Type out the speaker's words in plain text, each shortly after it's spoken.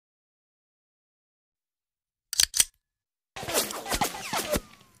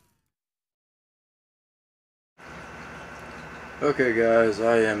Okay guys,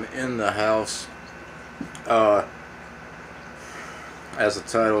 I am in the house. Uh, as the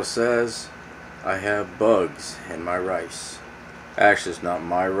title says, I have bugs in my rice. Actually, it's not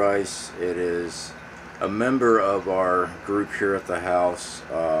my rice. It is a member of our group here at the house.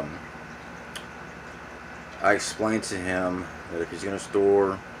 I explained to him that if he's going to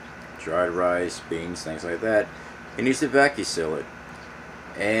store dried rice, beans, things like that, he needs to vacuum seal it.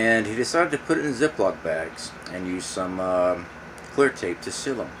 And he decided to put it in Ziploc bags and use some clear tape to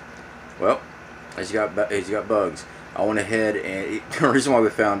seal them. Well, he's got bugs. I went ahead and the reason why we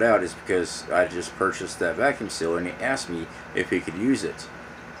found out is because I just purchased that vacuum sealer and he asked me if he could use it.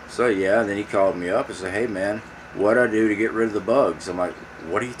 So yeah, then he called me up and said, "Hey man, what do I do to get rid of the bugs?" I'm like,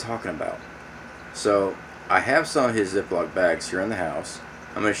 "What are you talking about?" So I have some of his Ziploc bags here in the house.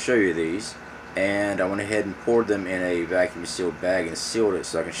 I'm going to show you these. And I went ahead and poured them in a vacuum sealed bag and sealed it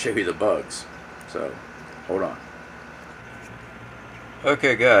so I can show you the bugs. So, hold on.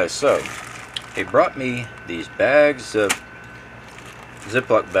 Okay guys, so he brought me these bags of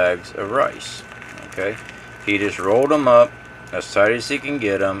Ziploc bags of rice. Okay, he just rolled them up as tight as he can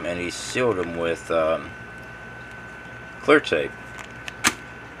get them and he sealed them with clear tape.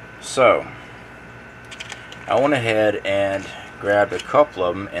 So I went ahead and grabbed a couple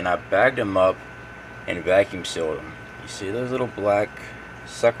of them and I bagged them up and vacuum sealed them. You see those little black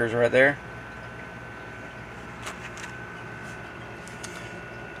suckers right there?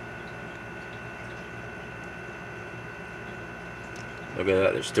 Look at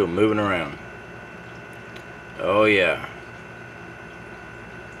that, they're still moving around. Oh yeah.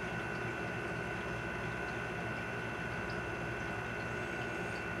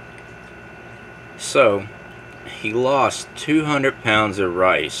 So he lost 200 pounds of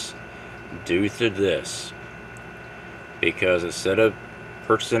rice due to this, because instead of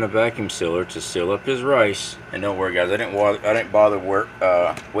purchasing a vacuum sealer to seal up his rice, and don't worry guys, I didn't bother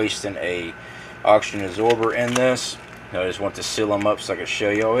wasting a oxygen absorber in this. I just want to seal them up so I can show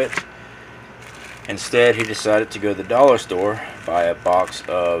y'all it. Instead, he decided to go to the dollar store, buy a box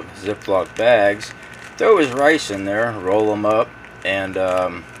of Ziploc bags, throw his rice in there, roll them up, and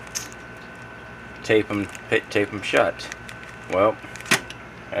tape them shut. Well,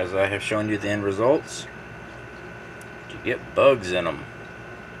 as I have shown you the end results, you get bugs in them.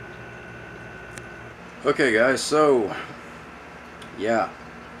 Okay guys, so yeah,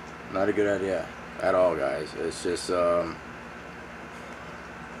 not a good idea at all guys. It's just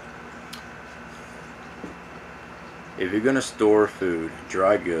if you're gonna store food,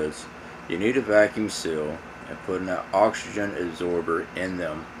 dry goods, you need a vacuum seal and put an oxygen absorber in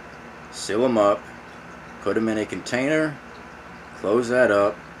them. Seal them up, put them in a container, close that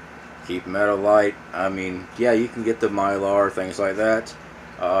up, keep them out of light. I mean, yeah, you can get the Mylar, things like that.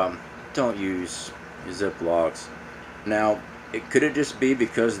 Don't use Ziplocs. Now, could it just be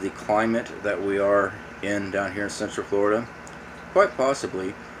because of the climate that we are in down here in Central Florida? Quite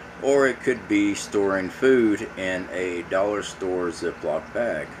possibly. Or it could be storing food in a dollar store Ziploc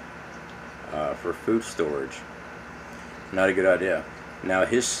bag for food storage. Not a good idea. Now,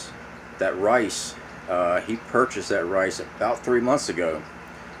 that rice, he purchased that rice about 3 months ago,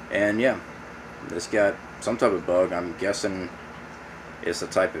 and yeah, this got some type of bug. I'm guessing it's a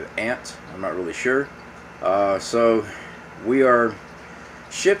type of ant. I'm not really sure. So we are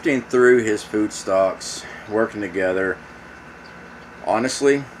shifting through his food stocks, working together.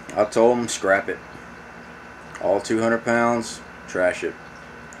 Honestly, I told him scrap it. All 200 pounds, trash it.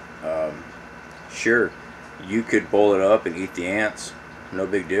 Sure, you could boil it up and eat the ants. No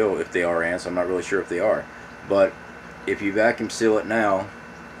big deal if they are ants. I'm not really sure if they are. But if you vacuum seal it now,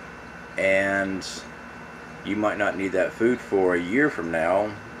 and you might not need that food for a year from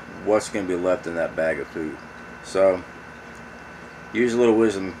now, what's going to be left in that bag of food? So use a little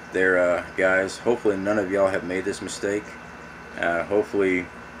wisdom there, guys. Hopefully none of y'all have made this mistake. Hopefully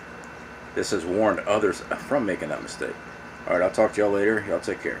this has warned others from making that mistake. Alright, I'll talk to y'all later. Y'all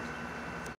take care.